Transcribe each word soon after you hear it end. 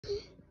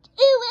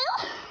Ooh,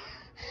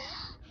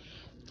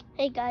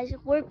 hey guys,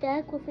 we're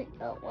back with it.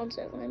 Oh, one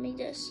second,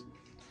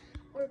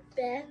 we're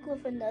back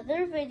with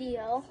another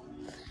video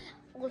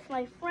with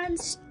my friend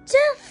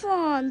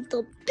Stefan,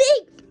 the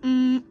big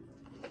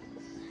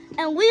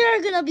and we are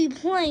gonna be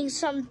playing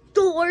some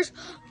doors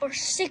for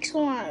 6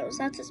 miles.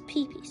 That's his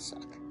pee-pee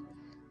suck.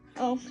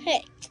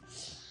 Okay.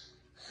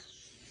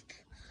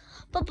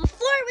 But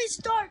before we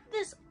start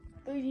this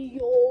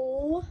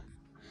video,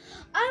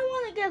 I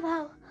want to give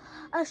out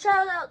a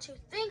shout out to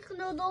Think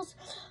Noodles,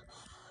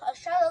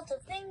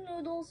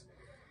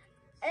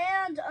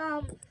 and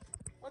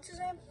what's his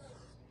name?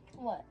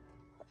 What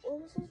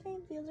was his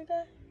name? The other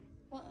guy?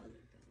 What?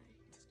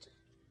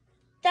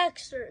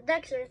 Dexter. I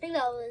think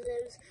that was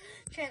his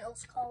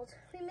channel's called.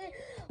 We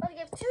want to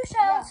give 2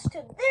 shout outs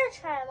to their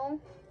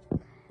channel,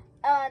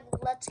 and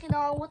let's get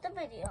on with the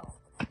video.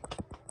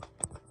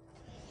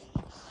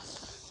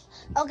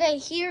 Okay,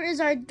 here is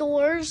our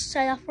doors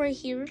set up right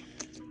here.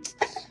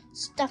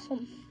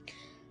 Stefan,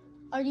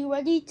 are you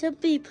ready to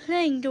be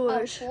playing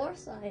doors? Of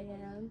course I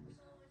am.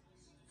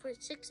 For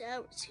 6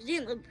 hours. You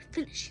didn't let me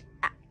finish.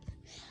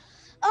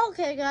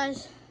 Okay,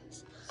 guys.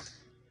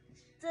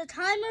 The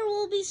timer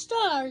will be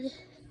started.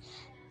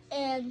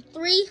 And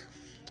 3,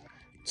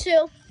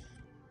 2,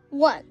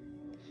 1.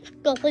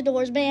 Go play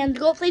doors, man.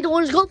 Go play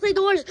doors. Go play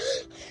doors.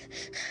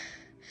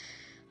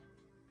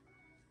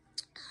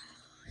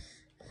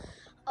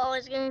 Oh,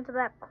 it's getting into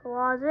that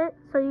closet.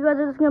 So you guys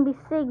are just going to be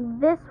seeing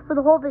this for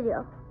the whole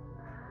video.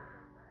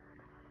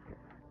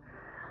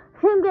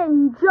 Him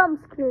getting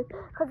jump scared.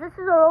 Because this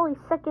is our only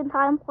 2nd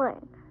time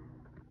playing.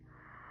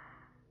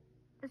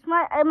 It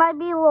might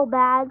be a little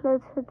bad.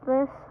 Let's hit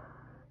this.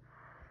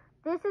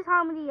 This is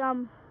how many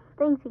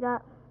things he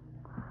got.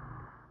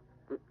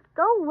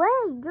 Go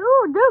away,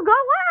 dude, go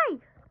away!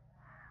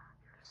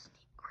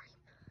 Sneak creep.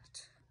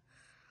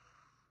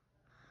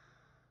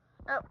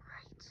 Oh,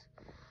 right.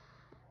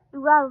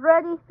 You guys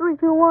ready? 3,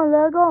 2, 1,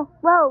 let go.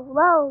 Low.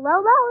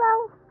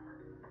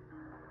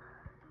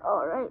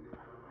 All right.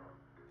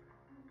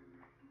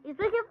 He's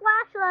making a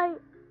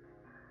flashlight.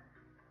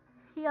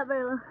 He got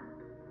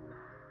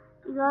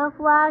a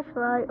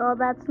flashlight. Oh,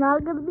 that's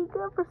not gonna be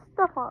good for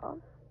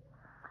Stefan.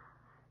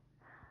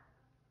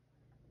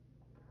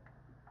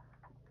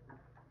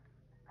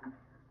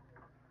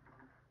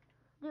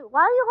 Dude,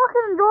 why are you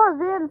looking in drawers,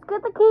 man? Let's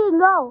get the key and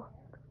go.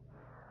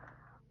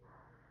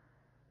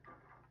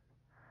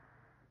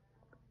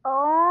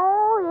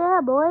 Oh,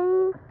 yeah,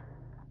 boy.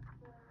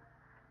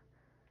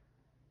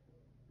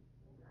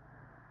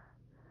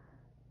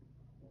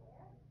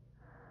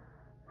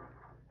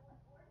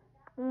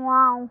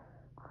 Wow.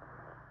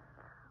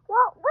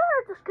 Well,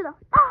 we're just gonna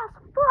fast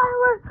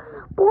forward.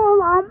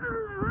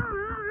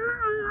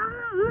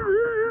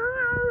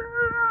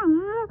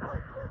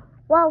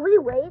 While we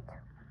wait,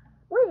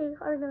 we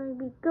are going to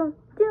be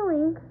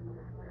doing.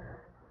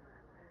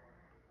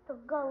 So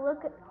go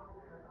look at.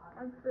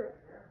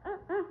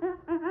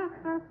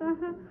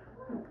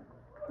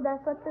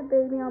 That's like the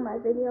baby on my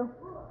video.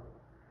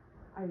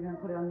 Are you going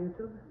to put it on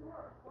YouTube?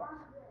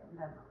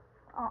 Yes.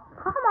 Oh,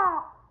 come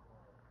on.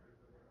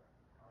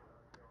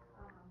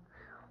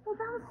 Well,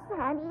 that was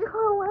Sandy.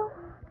 Oh, well.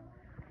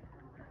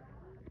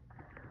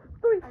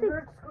 3, 6. I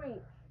heard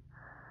screech.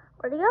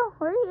 Where'd he go?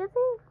 Where is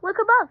he? Look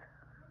above.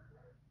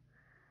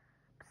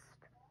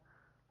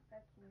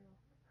 That's you.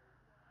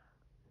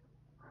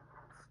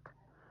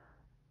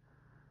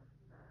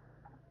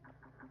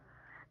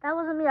 That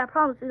wasn't me, I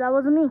promise you, that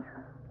wasn't me.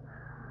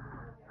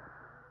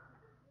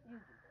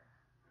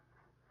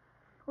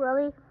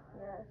 Really?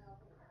 Yes.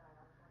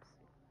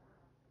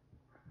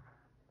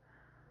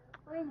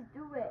 Please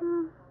do it.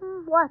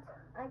 What?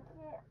 I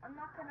can't. I'm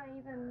not gonna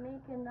even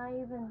make it. Not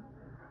even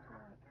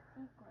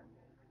sequence.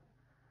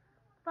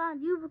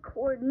 Fine, you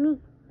record me.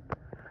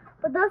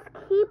 But just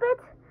keep it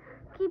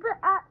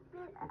at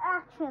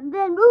action.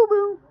 Then boo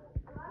boo.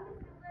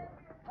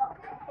 Oh,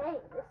 hey,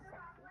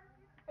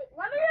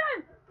 let me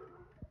in.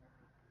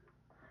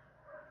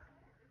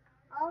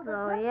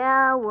 So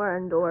yeah, we're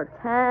in door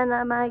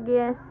 10. My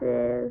guess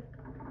is.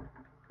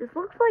 This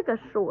looks like a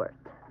short.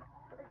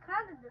 It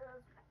kind of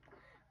does,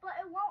 but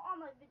it won't on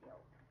my video.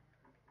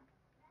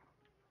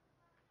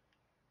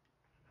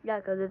 Yeah,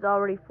 because it's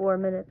already 4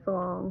 minutes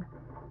long.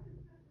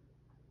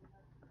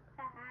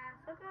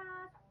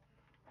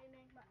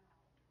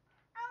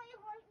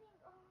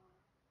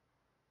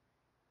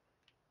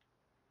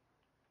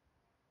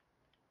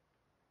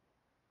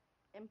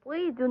 And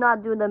please do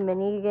not do the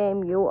mini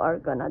game. You are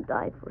gonna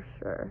die for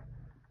sure.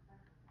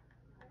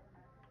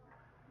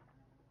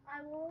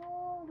 I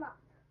will not.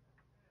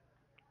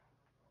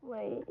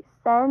 Wait,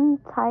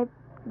 send type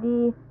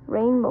the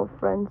rainbow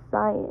friend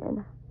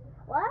cyan.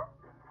 What?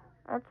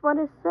 That's what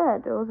it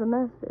said. There was a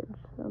message.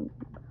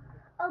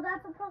 Oh,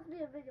 that's supposed to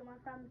be a video, my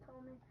friend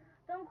told me.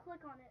 Don't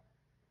click on it.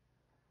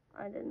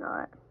 I did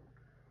not.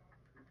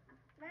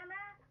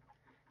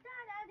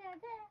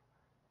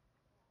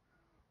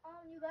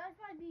 You guys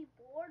might be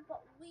bored,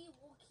 but we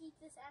will keep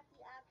this at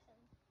the action.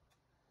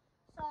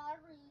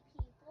 Sorry,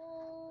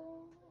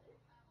 people.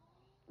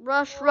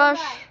 Rush.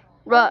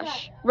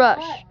 Rush.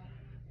 Rush.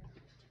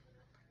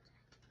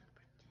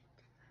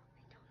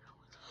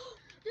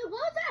 Dude,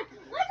 what's that?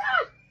 What's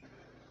that?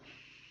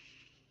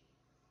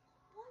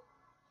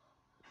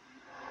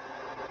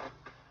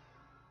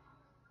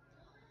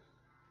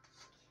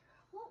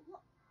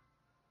 What?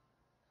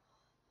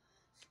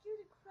 Scared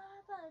the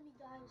crap out of me,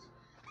 guys.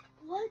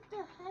 What the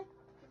heck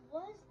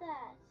was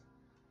that?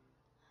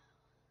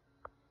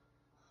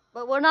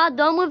 But we're not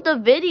done with the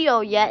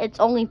video yet. It's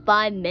only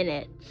 5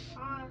 minutes.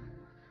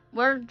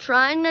 We're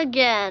trying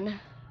again.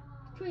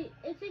 Wait,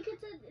 I think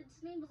its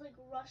name was like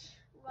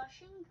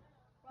Rushing?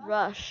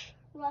 Rush.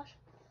 Rush.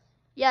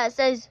 Yeah, it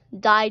says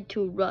died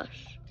to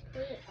rush.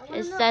 Wait,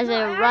 It says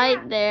it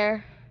right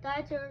there.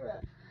 Died to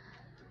rush.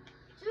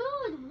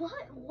 Dude,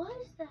 what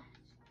was that?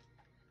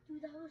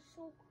 Dude, that was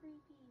so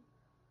creepy.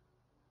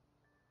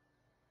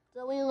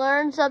 So we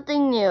learned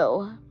something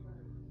new.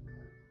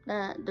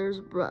 That there's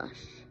brush.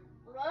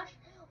 Rush?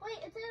 Wait,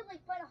 it said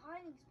like find a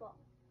hiding spot.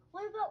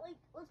 What about like,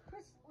 let's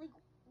press like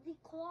the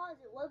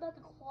closet. What about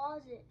the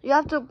closet? You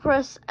have to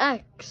press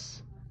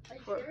X. Are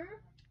you sure?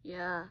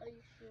 Yeah. Are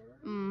you sure?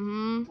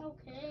 Mm-hmm.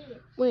 Okay.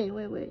 Wait.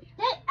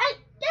 Hey,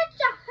 get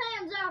your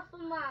hands off of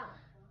my...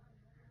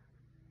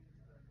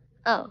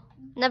 Oh,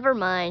 never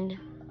mind.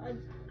 What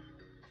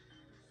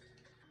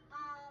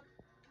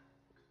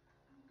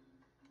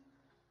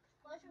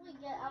should we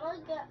get? I'm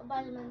gonna get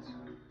vitamins.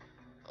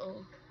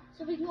 Oh.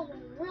 So we can go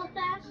real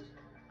fast.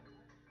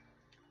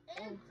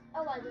 And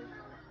a lighter.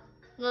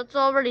 That's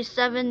already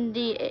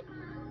 78.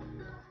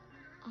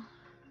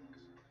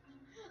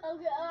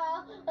 Okay,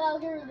 I'll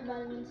get rid of the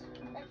vitamins.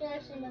 That can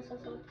actually mess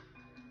us up.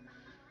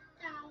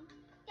 Down.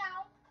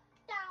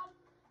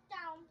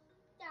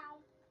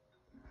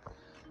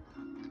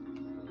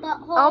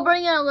 Butthole. I'll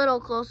bring it a little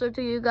closer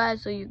to you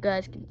guys so you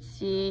guys can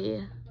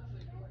see.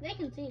 They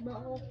can see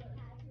butthole.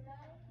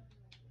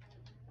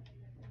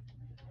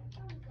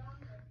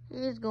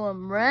 He's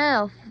going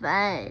real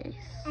fast.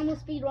 I'm a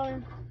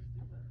speedrunner.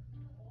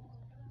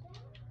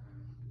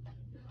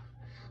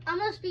 I'm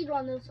gonna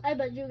speedrun this. I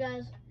bet you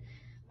guys.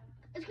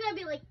 It's gonna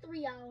be like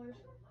 3 hours.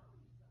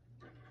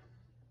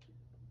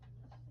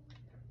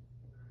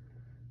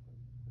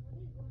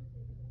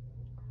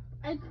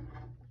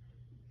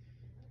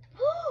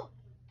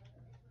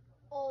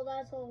 Oh,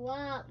 that's a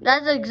lot.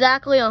 That's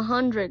exactly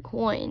 100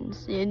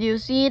 coins. Did you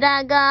see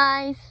that,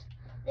 guys?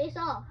 They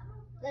saw.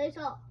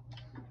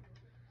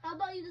 How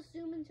about you just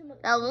zoom into my...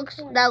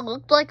 That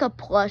looked like a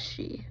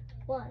plushie.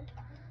 What?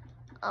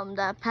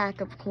 That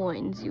pack of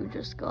coins you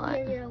just got.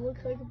 Yeah, it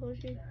looks like a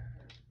plushie.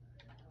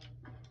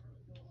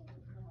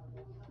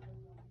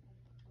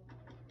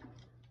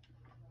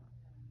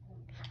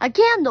 A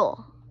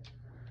candle.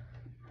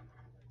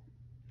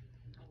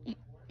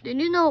 Did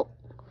you know,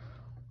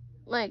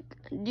 like,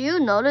 do you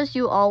notice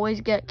you always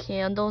get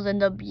candles in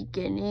the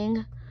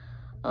beginning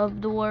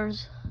of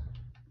doors?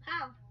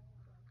 How?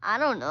 I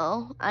don't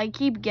know. I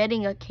keep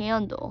getting a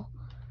candle.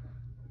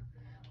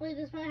 Wait,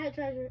 this might have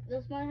treasure.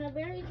 This might have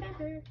buried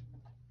treasure.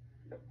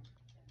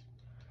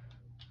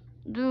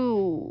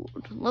 Dude,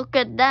 look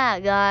at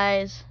that,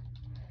 guys.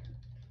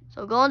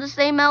 So go in the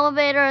same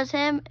elevator as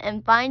him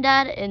and find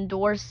that in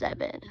door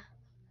 7.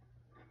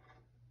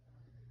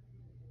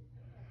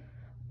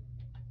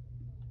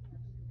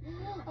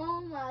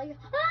 Oh my god.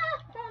 Ah,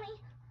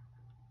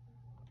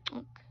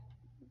 Tony.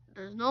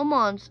 There's no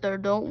monster,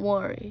 don't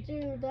worry.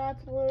 Dude,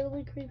 that's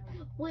literally creepy.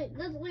 Wait,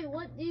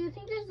 what? Do you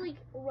think there's like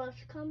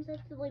rush comes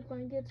after like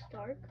when it gets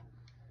dark?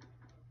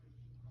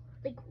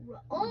 Like,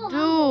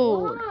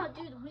 oh,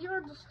 dude, we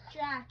are just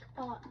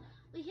jackpot.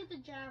 We hit the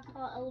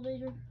jackpot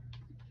elevator.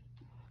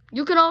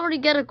 You can already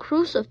get a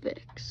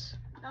crucifix.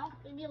 No,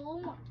 maybe a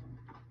little more.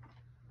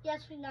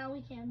 Yes, now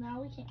we can.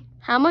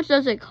 How much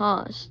does it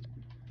cost?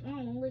 I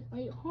don't know, like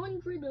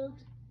 $100.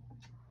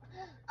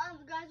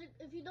 Guys,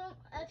 if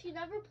you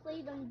never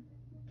played them,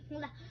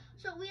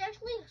 so we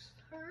actually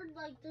heard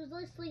like there's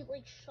this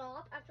like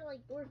shop after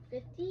like door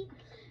 50,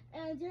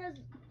 and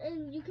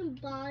you can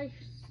buy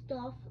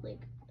stuff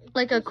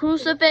like a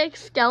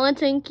crucifix,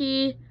 skeleton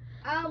key.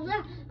 I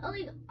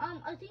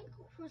think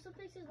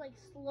crucifix is like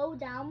slow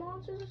down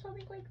monsters or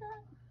something like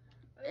that.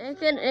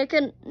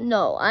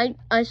 No,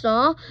 I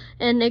saw,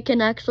 and it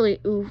can actually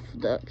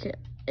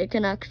it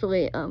can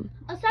actually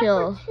Except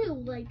kill. for two,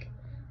 like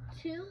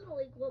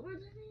what were the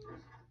names?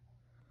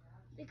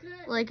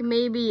 Like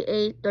maybe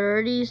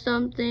 830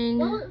 something.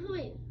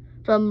 Wait.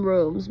 From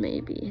rooms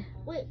maybe.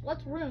 Wait,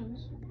 what's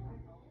rooms?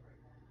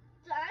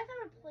 I've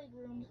never played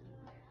rooms.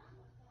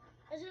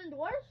 Is it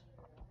indoors?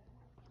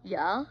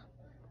 Yeah.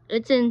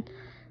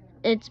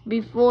 It's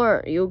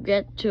before you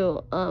get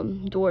to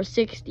door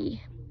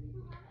 60.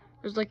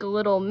 There's like a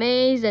little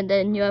maze, and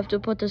then you have to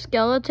put the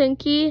skeleton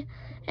key,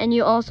 and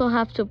you also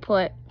have to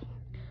put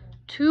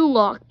 2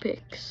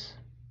 lockpicks.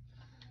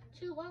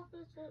 2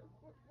 lockpicks?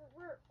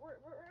 What?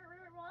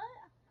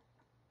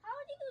 How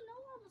did you know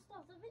all the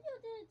stuff? The video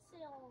didn't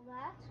say all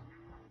that.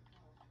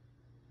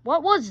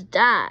 What was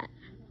that?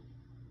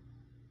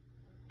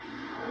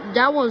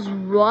 That was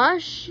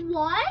Rush?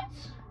 What?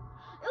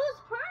 It was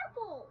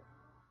purple.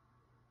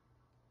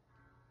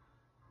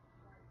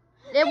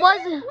 It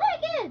wasn't. Play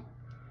again.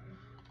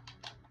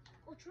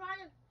 We'll try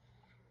to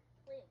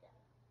play again.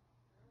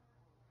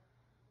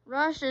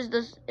 Rush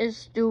is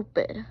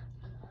stupid.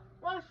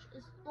 Rush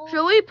is bullshit.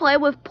 Should we play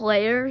with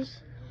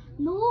players?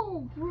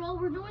 No, bro,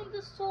 we're doing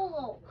this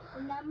solo.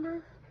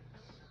 Remember?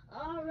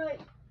 Alright.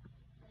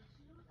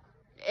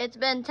 It's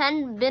been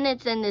 10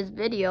 minutes in this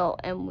video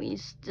and we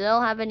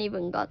still haven't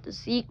even got the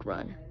seek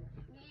run.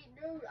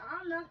 Dude,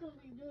 I'm not going to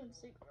be doing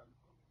secret.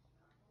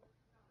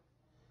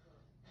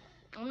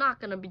 I'm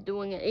not gonna be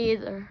doing it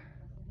either.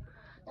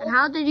 And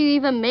how did you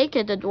even make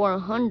it to door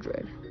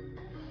 100?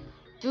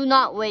 Do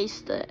not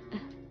waste it.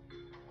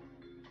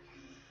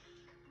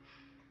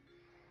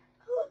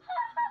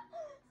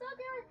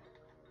 Sucker!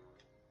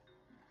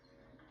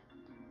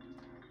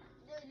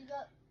 Dude, you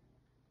got...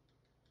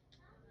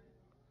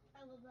 I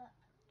love that.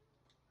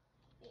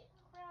 Yeah,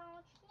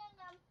 crouch. Yum,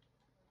 yum.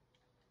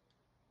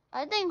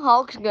 I think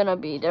Hulk's gonna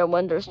be there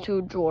when there's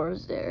 2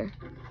 drawers there.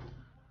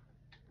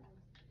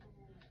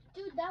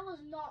 Dude, that was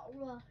not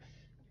Rush.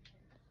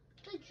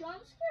 The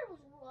jump scare was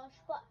Rush,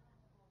 but...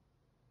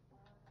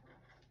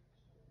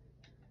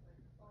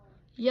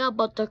 Yeah,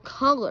 but the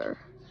color.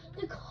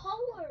 The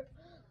color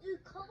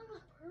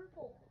was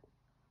purple.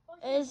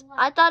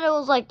 I thought it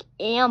was like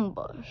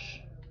ambush.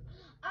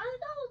 I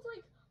thought it was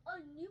like a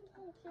new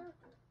whole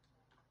character.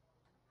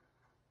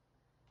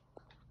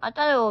 I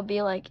thought it would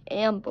be like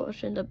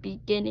ambush in the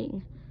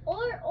beginning. Or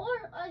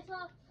I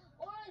thought it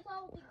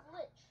would be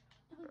glitch.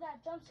 Doing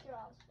that jump scare I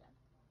was again.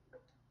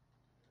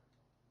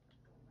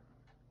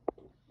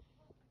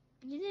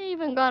 He didn't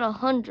even got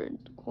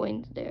 100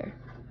 coins there.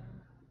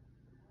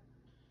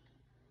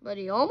 But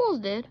he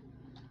almost did.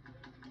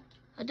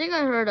 I think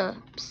I heard a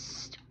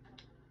psst.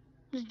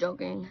 Just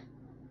joking.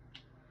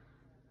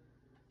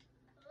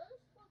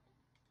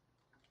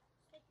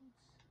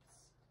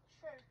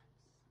 Sure.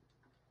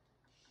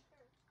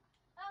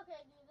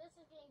 Okay, dude, this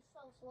is getting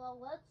so slow.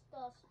 Let's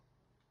just...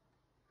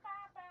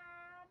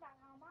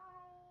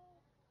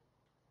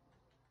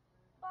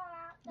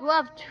 You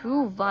have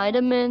 2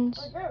 vitamins.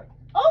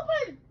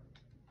 Open!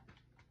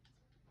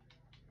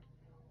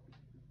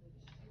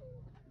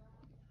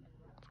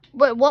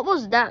 Wait, what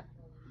was that?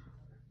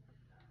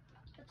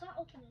 It's not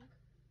opening.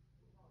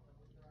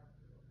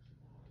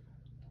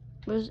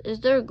 Is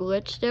there a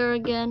glitch there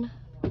again?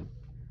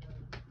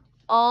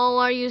 Oh,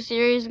 are you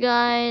serious,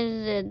 guys?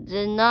 It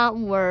did not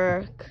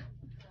work.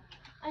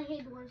 I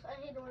hate doors. I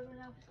hate doors right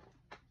now.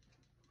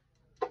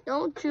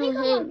 Don't you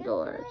hate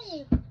doors?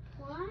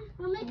 Why?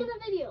 We're making a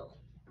video.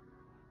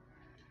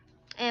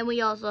 And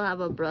we also have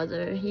a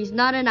brother. He's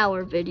not in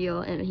our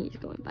video, and he's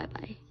going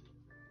bye-bye.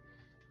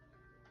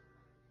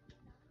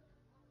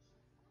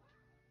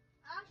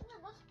 Actually,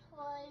 let's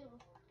play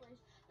with place.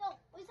 No,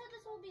 we said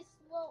this will be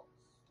solo.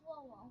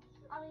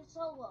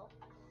 So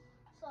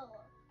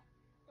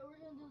we're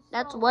gonna do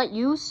That's solo. what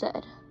you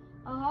said.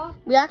 Uh-huh.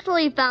 We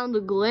actually found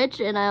the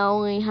glitch, and I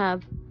only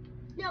have...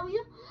 Yeah, we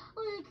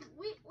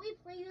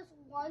played this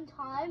one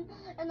time,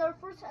 and our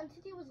first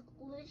entity was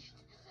glitch.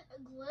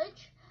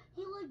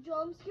 He like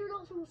jump scared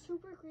us, it was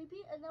super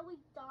creepy, and then we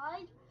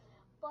died,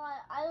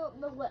 but I don't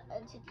know what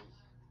entity.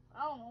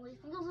 I don't know. I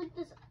think it was like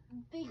this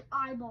big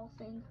eyeball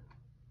thing.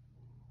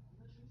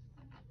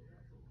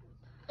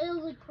 It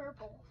was like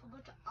purple, with a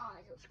bunch of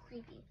eyes. It was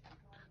creepy.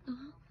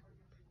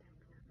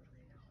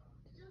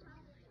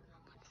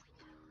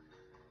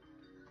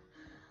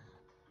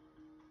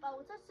 Oh,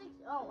 what's that 6?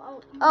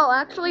 Oh,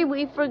 actually,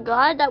 we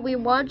forgot that we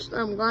watched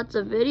lots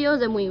of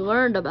videos, and we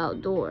learned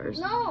about doors.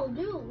 No,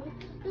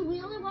 dude,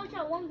 we only watched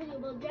that one video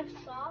about Jeff's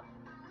shop.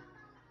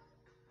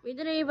 We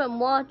didn't even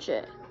watch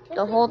it, Yes,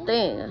 the we whole did.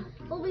 thing.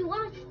 Well, we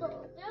watched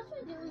yes,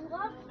 we did. We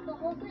watched the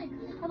whole thing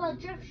about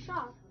Jeff's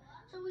shop.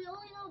 So we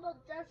only know about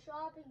Jeff's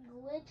shop and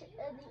glitch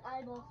and the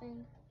eyeball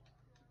thing.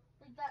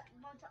 Like that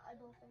bunch of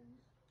eyeball things.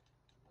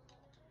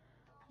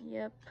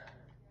 Yep.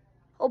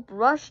 Hope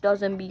Rush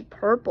doesn't be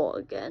purple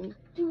again.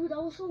 Dude,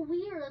 that was so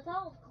weird. I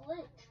thought it was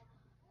glitch.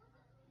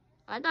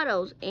 I thought it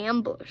was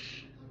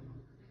ambush.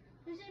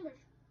 Here's Amber.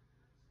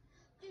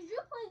 Did you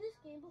play this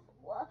game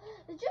before?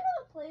 Did you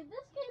ever play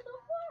this game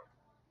before?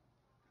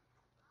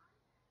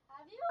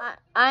 Have you?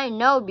 I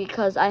know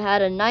because I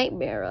had a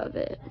nightmare of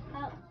it.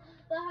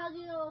 But how do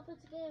you know if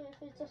it's a game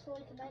if it's just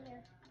like a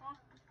nightmare? Huh?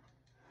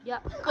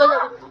 Yep.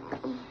 Ah!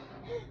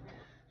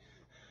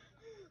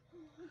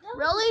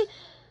 Really?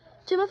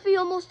 Timothy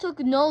almost took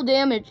no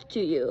damage to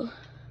you.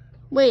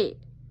 Wait,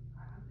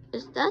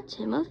 is that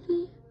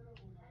Timothy?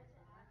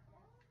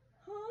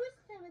 Who is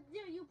Timothy?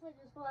 Dude, you played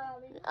this one.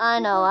 I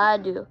know, I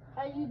do.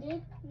 You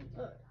did?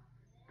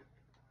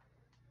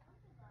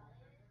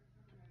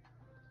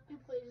 You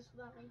played this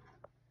without me.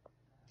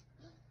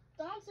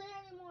 Don't say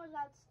any more of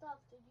that stuff,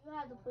 dude. You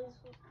had to play this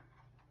with.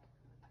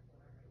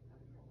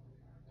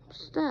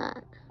 What's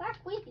that? That's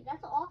creepy.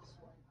 That's an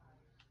offspring.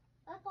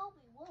 That's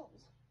probably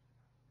wolves.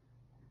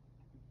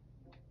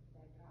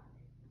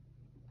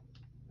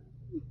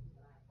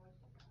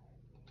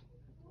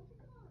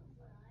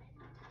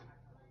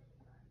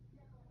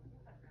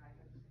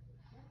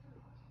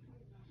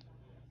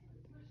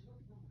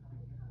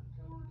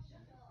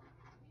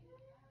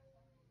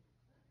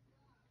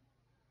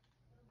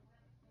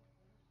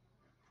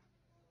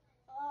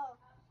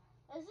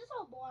 This is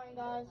so boring,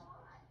 guys.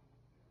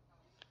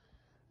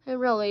 It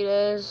really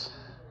is.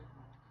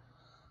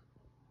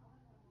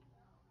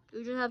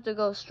 You just have to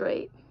go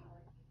straight.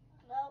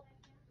 Nope.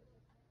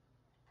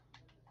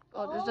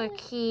 Oh, there's a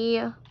key.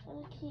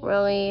 Okay.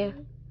 Really?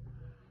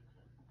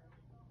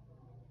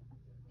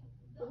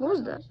 What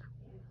was that?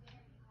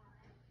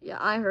 Yeah,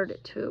 I heard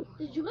it too.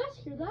 Did you guys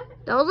hear that?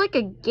 That was like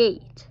a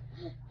gate.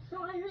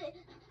 No, I heard it.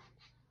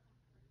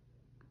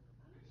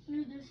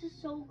 Dude, this is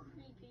so creepy.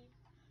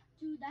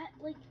 Dude, that,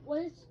 like,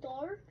 when it's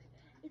dark,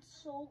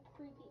 it's so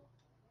creepy.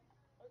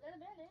 Oh, is that a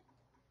bandit?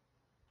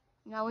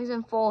 Now he's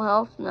in full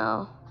health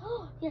now.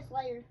 Yes,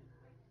 liar.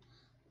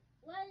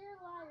 Liar,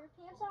 liar,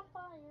 pants on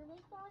fire,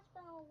 make my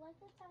spell like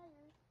a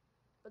tire.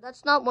 But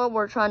that's not what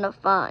we're trying to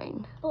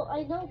find. Oh,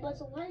 I know, but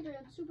it's a lighter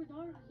and super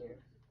dark here.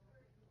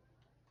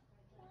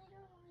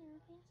 Lighter, liar,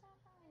 pants on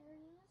fire,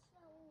 you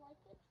smell like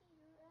a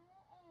cheater, and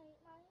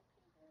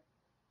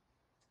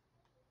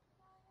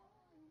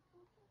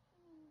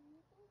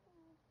it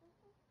ain't my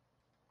Peter.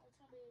 It's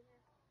gonna be in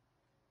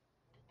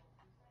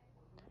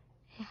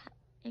here.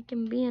 It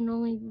can be in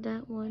only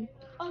that one.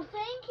 Oh,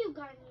 thank you,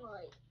 guiding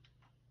light.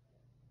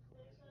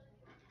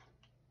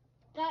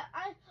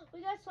 We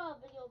guys saw a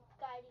video of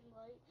guiding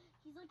light.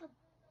 He's like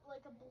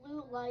a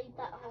blue light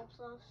that helps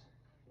us.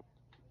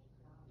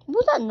 What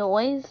was that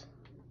noise?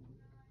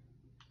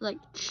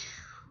 Like.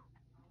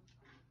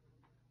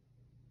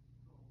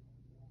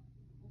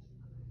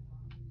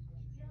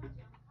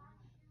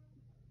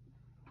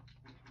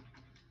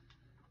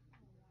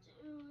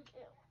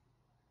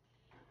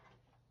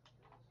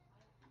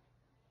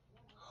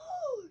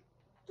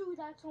 Dude,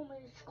 that's so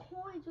many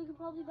coins. We could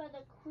probably buy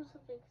the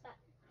crucifix that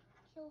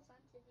kills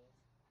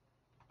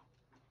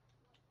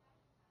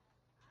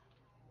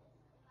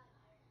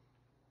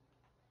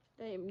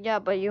entities. Yeah,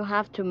 but you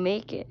have to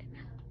make it.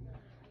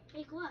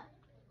 Make what?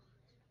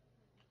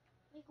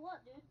 Make what,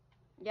 dude?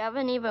 You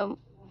haven't even.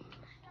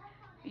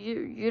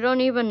 You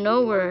don't even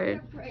know where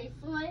it.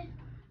 Bracelet.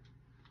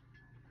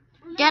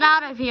 Get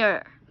out of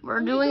here.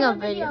 We're doing a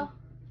video.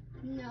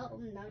 No,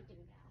 I'm not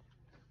doing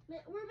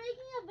that. We're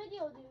making a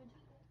video, dude.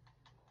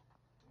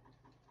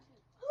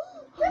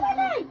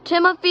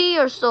 Timothy,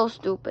 you're so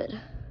stupid.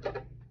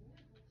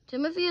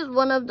 Timothy is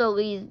one of the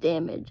least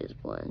damaged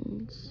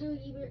ones. No,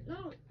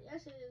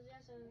 yes it is,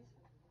 yes it is.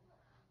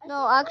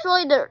 No,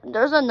 actually,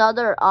 there's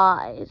another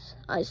eyes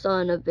I saw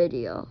in a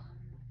video.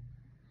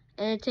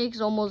 And it takes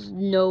almost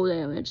no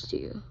damage to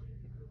you.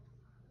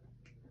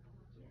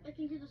 I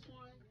can do this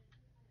one.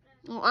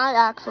 Well, I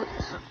actually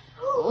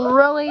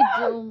really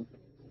do.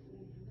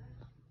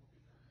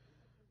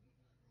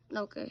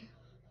 Okay.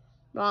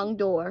 Wrong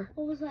door.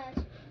 What was that?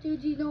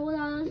 Dude, do you know what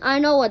that is? I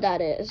know what that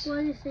is. What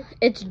is it?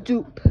 It's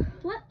dupe.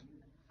 What?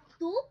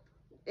 Dupe?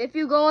 If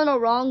you go in a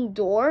wrong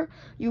door,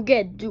 you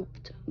get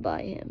duped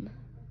by him.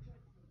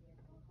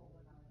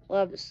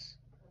 Loves.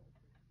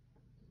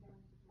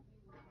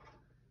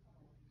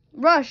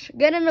 Rush,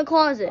 get in the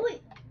closet. Oh,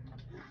 wait.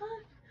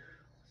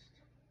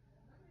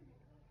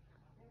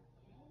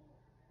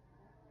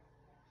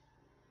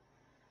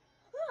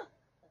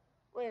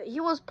 Wait, he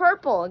was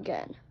purple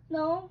again.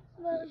 No,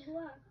 that was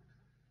black.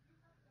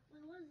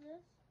 Wait, what is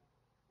this?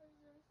 What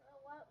is this?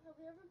 Have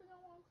you ever been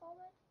on one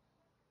callback?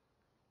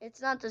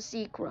 It's not the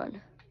Seek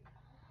Run.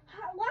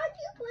 Why do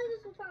you play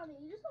this without me?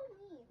 You're so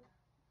mean.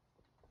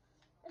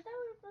 I thought we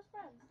were best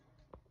friends.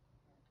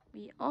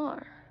 We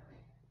are.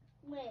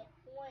 Wait,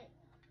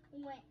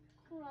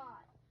 cry,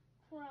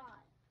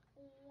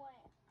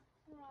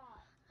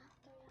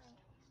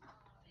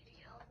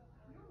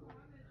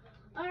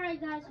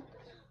 Alright, guys.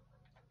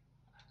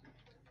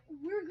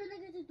 We're gonna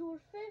get to door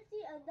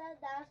 50, and then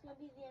that's gonna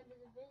be the end of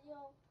the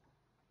video.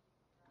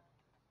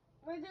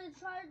 We're gonna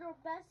try our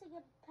best to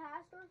get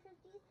past door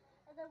 50,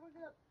 and then we're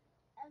gonna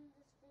end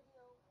this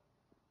video.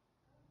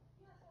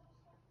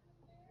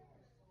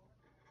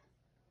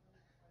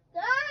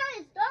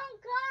 Guys, don't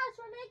cuss!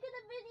 We're making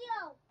a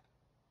video!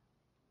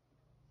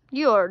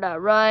 You heard that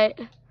right.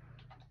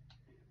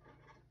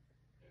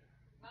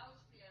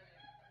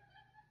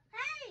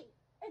 Hey!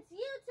 It's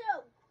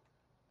YouTube!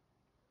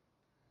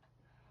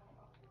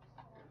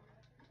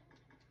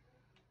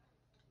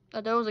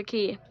 Oh, there was a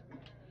key.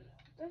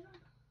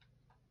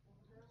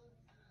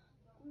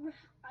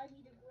 I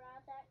need to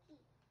grab that key.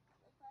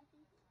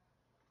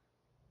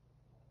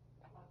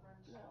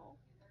 No.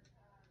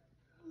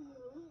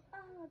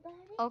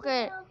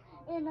 Okay.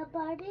 In a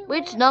Barbie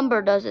Which world.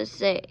 number does it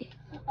say?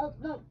 Oh,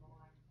 no.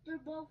 They're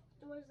both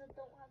doors that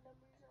don't have numbers.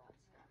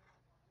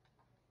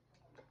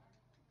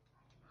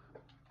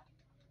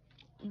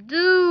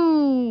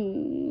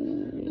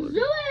 Dude.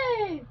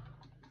 Zoe!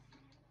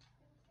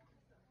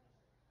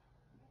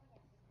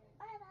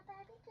 I'm a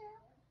Barbie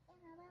girl. I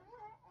don't know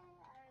that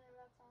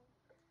song.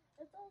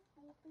 It's so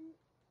stupid.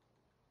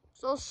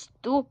 So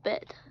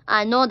stupid.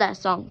 I know that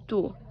song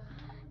too.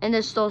 And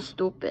it's so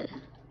stupid.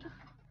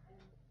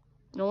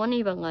 No one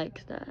even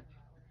likes that.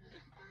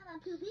 I'm a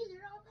poopy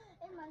girl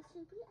in my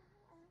stupid ass.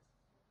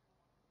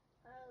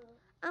 Oh.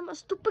 I'm a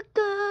stupid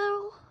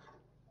girl.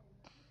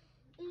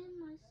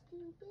 In my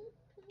stupid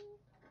poop.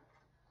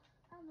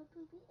 I'm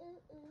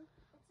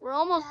We're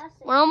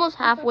almost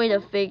halfway to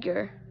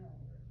figure.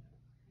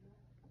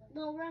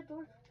 No, we're at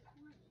door 20.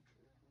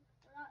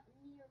 We're not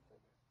near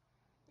 50.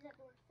 We're at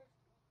door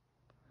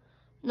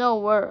 50. No,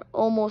 we're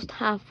almost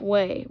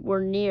halfway.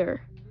 We're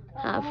near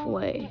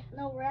halfway.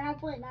 No, we're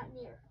halfway, not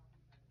near.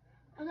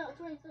 Oh no,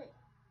 23.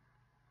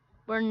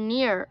 We're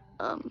near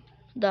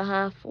the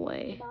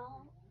halfway.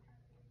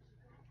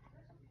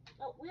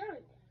 Oh, we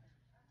already.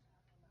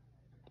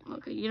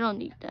 Okay, you don't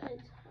need that.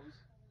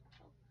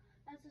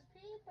 That's just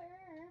paper.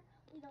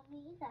 We don't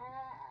need that.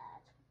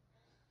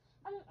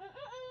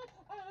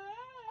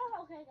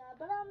 Okay, God.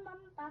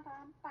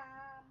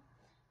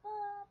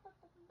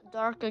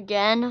 Dark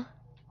again.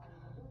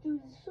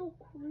 Dude, it's so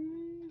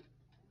creepy.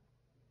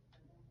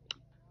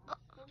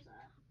 What's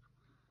that?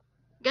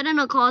 Get in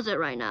a closet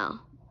right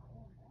now.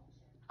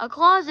 A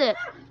closet.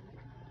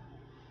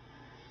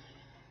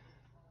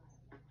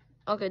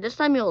 Okay, this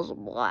time it was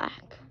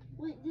black.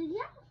 Wait, did he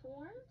have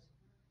horns?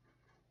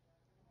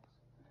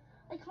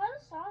 I kind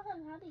of saw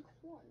him having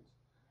horns.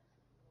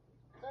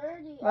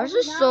 30.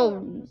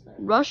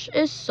 Rush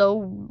is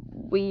so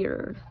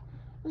weird.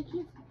 Like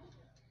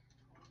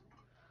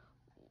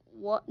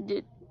What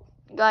did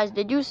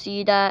you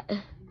see that?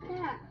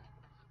 yeah.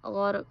 A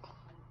lot of.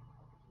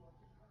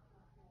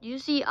 Do you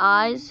see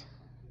eyes?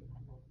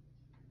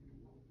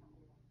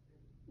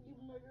 You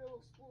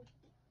murderous fool.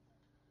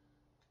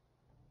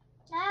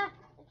 Ah,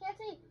 I can't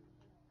see.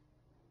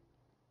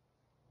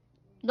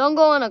 Don't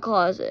go in a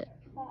closet.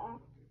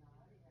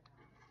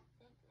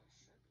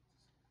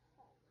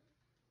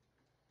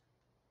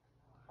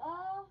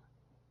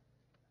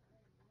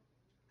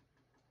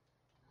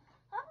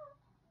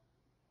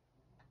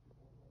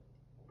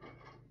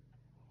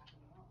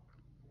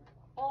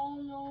 Oh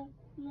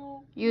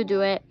no. You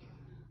do it.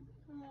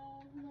 No,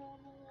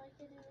 I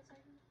can't do this.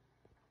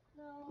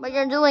 No. But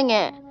you're doing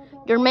it.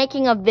 You're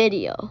making a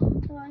video.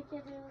 No, I can't do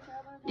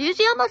this. Do you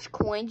see how much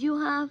coins you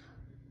have?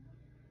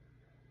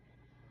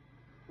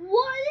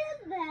 What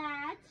is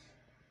that?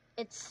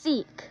 It's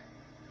Seek.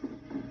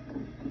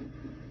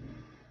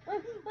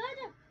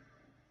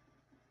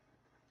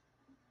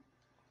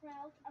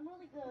 Crouch. I'm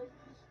really good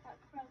at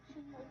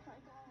crouching with my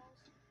balls.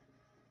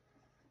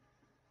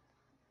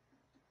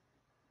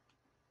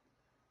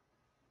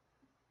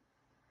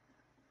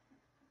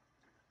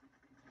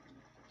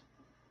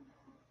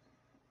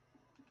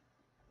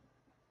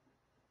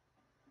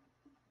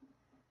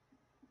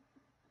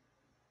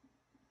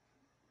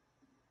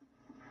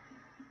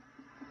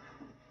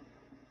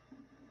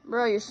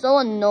 Bro, you're so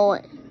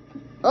annoying.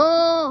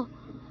 Oh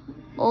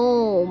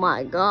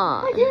my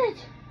God. I did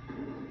it.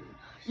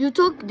 You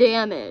took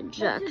damage,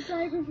 Jack. That's a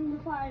dagger from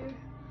the fire.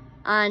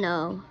 I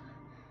know.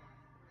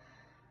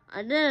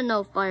 I didn't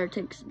know fire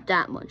takes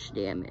that much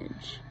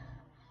damage.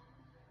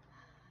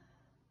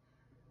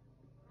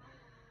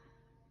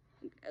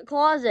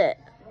 Closet.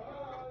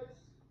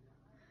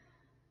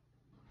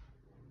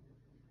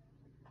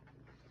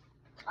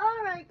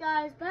 Alright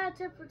guys, that's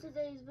it for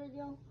today's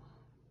video.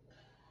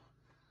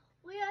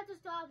 We have to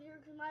stop here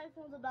because my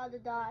phone's about to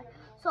die.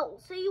 So,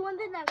 see you in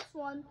the next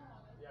one.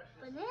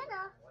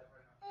 Banana.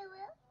 Hey,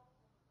 Will.